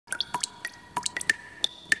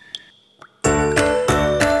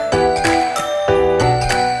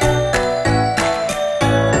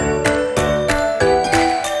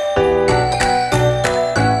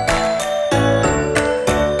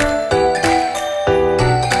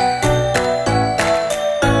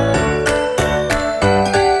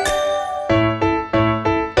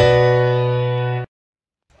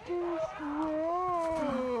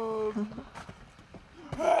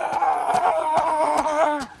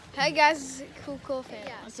Hey guys, cool fan.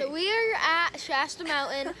 Yeah, so we are at Shasta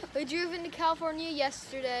Mountain. We drove into California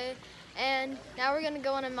yesterday, and now we're gonna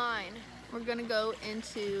go on a mine. We're gonna go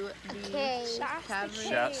into the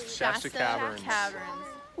Shasta Caverns.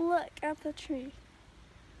 Look at the tree.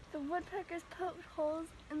 The woodpeckers poked holes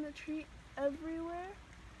in the tree everywhere,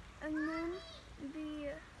 and then the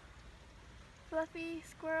fluffy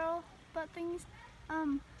squirrel butt things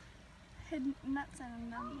hid nuts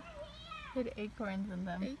in them. Hid acorns in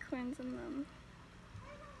them. Acorns in them.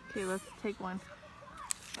 Okay, let's take one.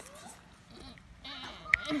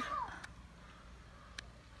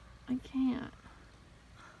 I can't.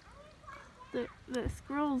 The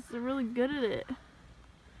squirrels are really good at it.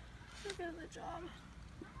 They're good at the job.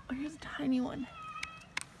 Oh, here's a tiny one.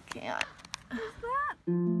 Can't. What's that?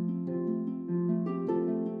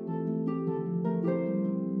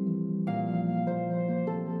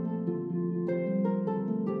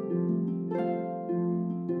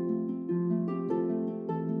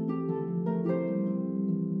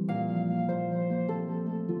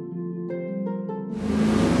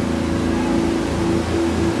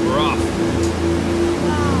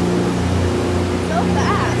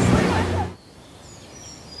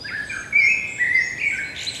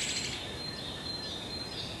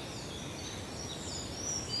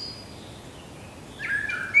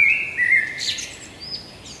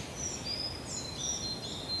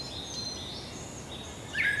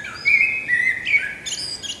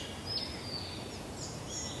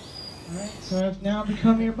 Alright, so I've now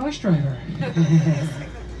become your bus driver.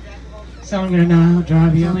 So I'm going to now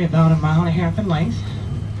drive you only about 1.5 miles in length.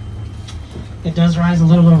 It does rise a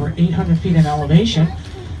little over 800 feet in elevation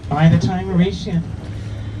by the time we reach the end.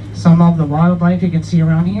 Some of the wildlife you can see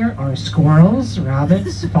around here are squirrels,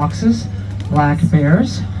 rabbits, foxes, black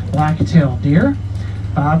bears, black-tailed deer,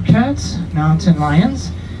 bobcats, mountain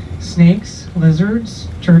lions, snakes, lizards,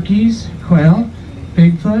 turkeys, quail,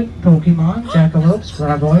 Bigfoot, Pokemon, jackalopes,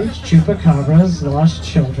 graboids, chupacabras, lost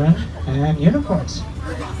children, and unicorns.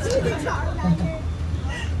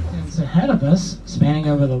 It's ahead of us, spanning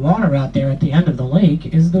over the water out there at the end of the lake,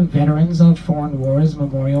 is the Veterans of Foreign Wars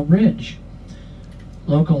Memorial Bridge.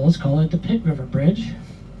 Locals call it the Pitt River Bridge.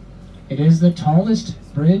 It is the tallest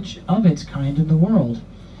bridge of its kind in the world.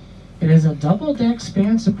 It is a double-deck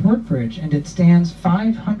span support bridge, and it stands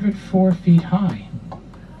 504 feet high.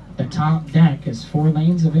 The top deck is 4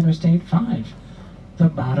 lanes of Interstate 5. The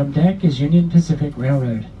bottom deck is Union Pacific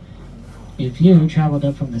Railroad. If you traveled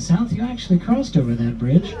up from the south, you actually crossed over that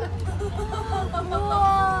bridge. Whoa!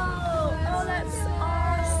 Oh, that's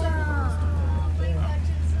awesome!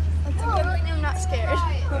 That's a good thing I'm not scared.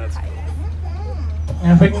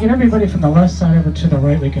 Now, if we can get everybody from the left side over to the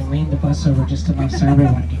right, we can lean the bus over just enough so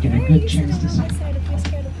everyone can get a good chance to see. I'm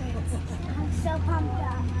so pumped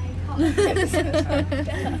up. I'm so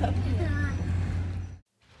pumped up.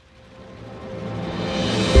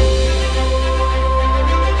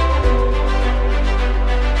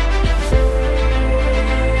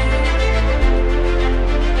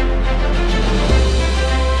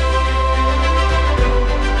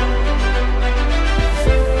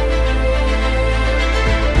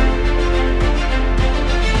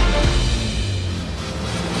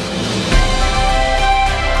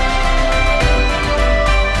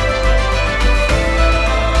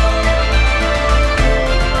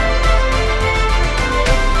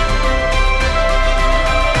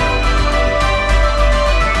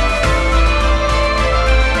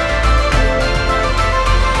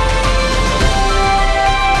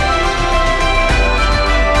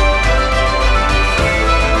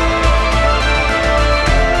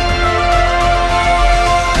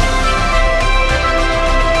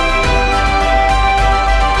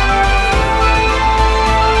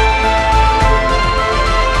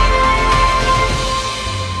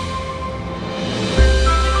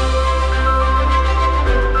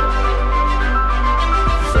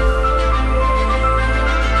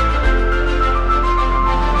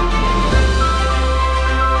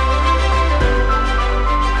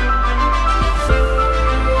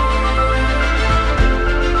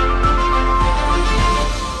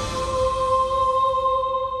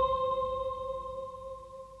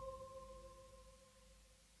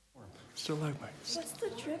 Still like my What's the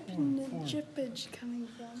drip and the drippage coming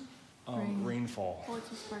from? rainfall. Oh, it's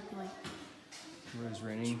just sparkling. Where it's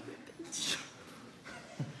raining. Such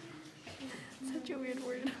a weird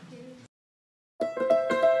word.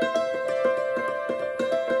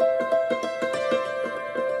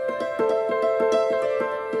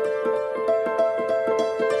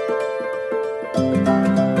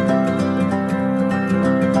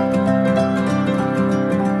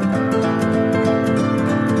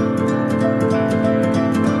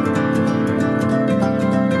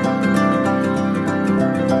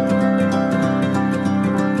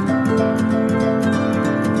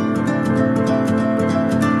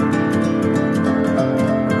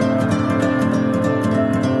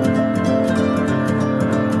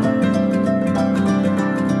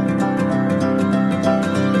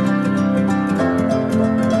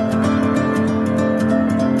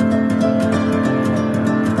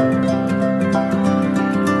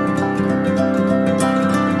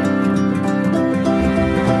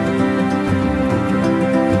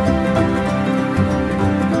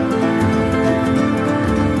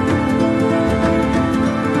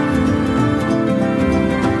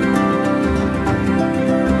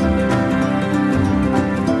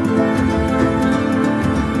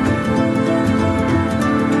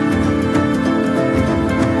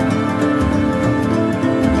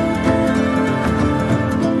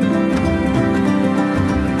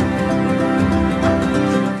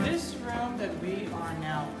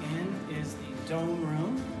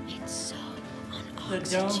 The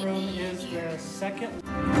dome room is the second.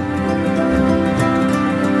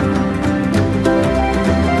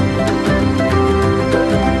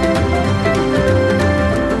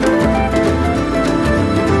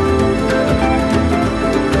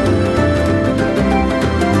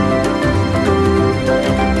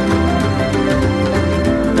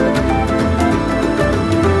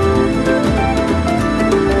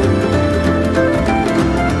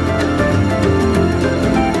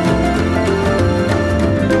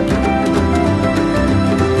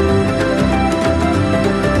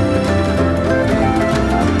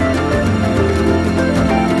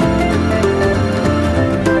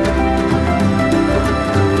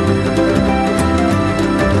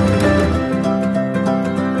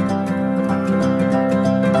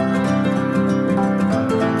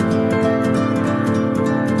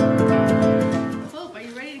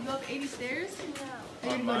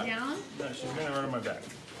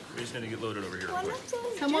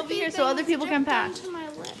 Come over here so other people can pass. My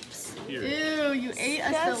lips. Here. Ew, you ate a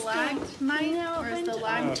stalagmite or a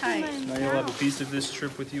stalactite? Now you'll have a piece of this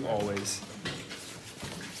trip with you always.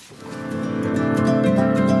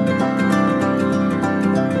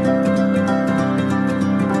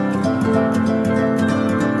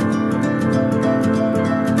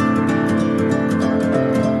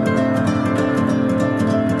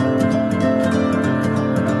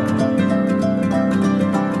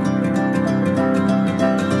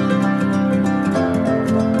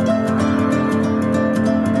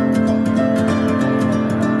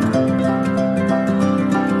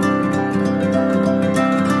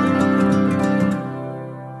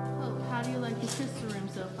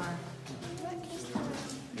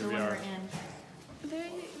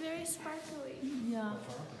 Very sparkly. Yeah.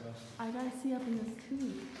 I gotta see up in this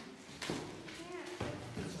tube.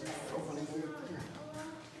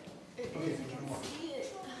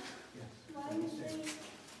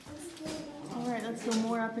 Alright, let's go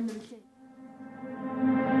more up into the cave.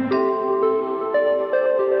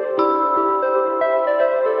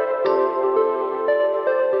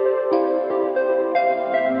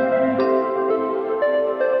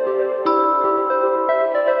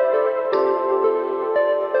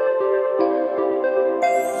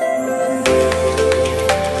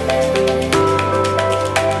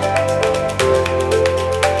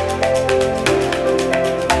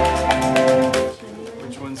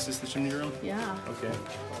 Chimney room? Yeah. Okay.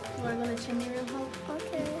 You wanna go to the chimney room, Hope?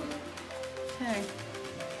 Okay. Okay.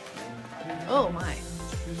 Oh my.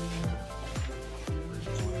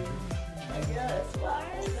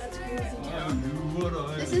 That's crazy.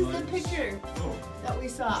 This is the picture that we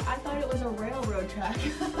saw. I thought it was a railroad track.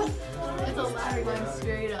 It's a ladder going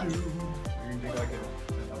straight up. You're gonna take like an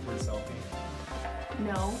upward selfie?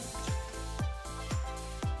 No.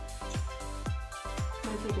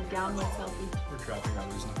 I'm gonna take a downward selfie. We're trapping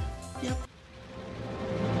others now. Yep.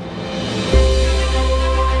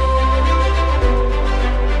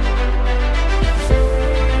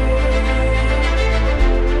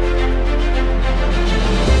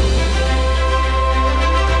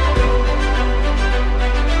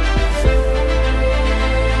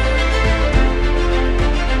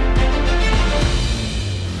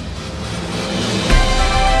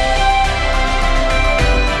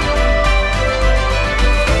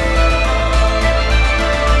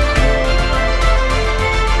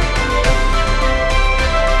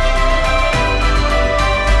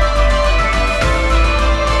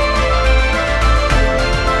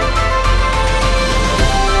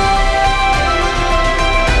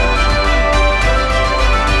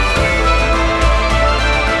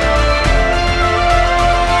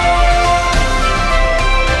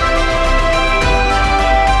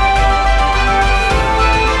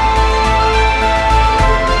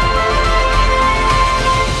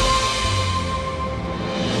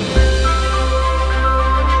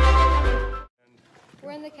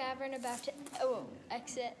 About to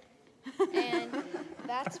exit, and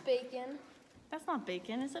that's bacon. That's not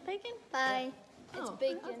bacon. Is it bacon? Bye. It's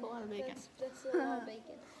bacon. That's a lot of bacon. That's a lot of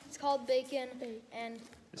bacon. It's called bacon, and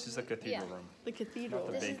this is the cathedral room. The cathedral.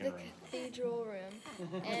 Not the this is the cathedral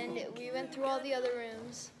room, and we went through all the other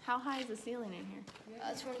rooms. How high is the ceiling in here?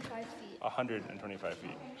 25 feet. 125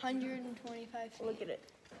 feet. 125 feet. Look at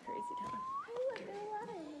it. Crazy town.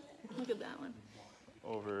 Look at that one.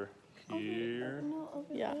 Over here. No,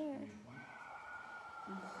 over Yeah. there.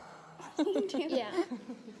 Yeah.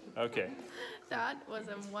 Okay. That was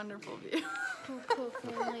a wonderful view. Cool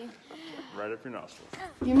family. Right up your nostrils.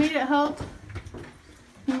 You made it, Hope.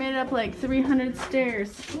 You made it up like 300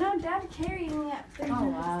 stairs. No, Dad carried me up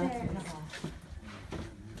 300 stairs.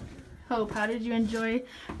 Hope, how did you enjoy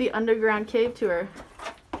the underground cave tour?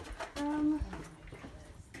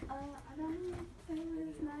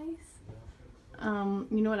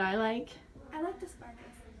 You know what I like? I like the sparkles.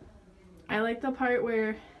 I like the part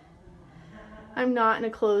where I'm not in a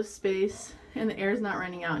closed space and the air's not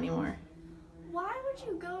running out anymore. Why would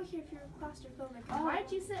you go here if you're claustrophobic?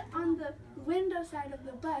 Why'd you sit on the window side of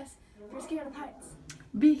the bus if you're scared of heights?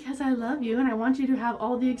 Because I love you and I want you to have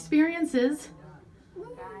all the experiences.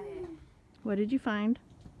 What did you find?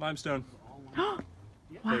 Limestone.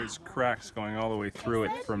 There's cracks going all the way through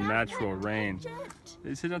it from natural rain.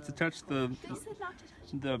 They said not to touch the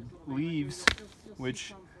leaves,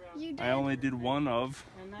 which I only did one of.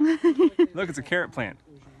 Look, it's a carrot plant.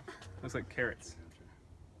 Looks like carrots.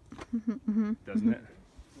 Doesn't it?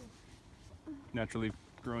 Naturally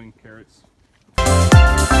growing carrots.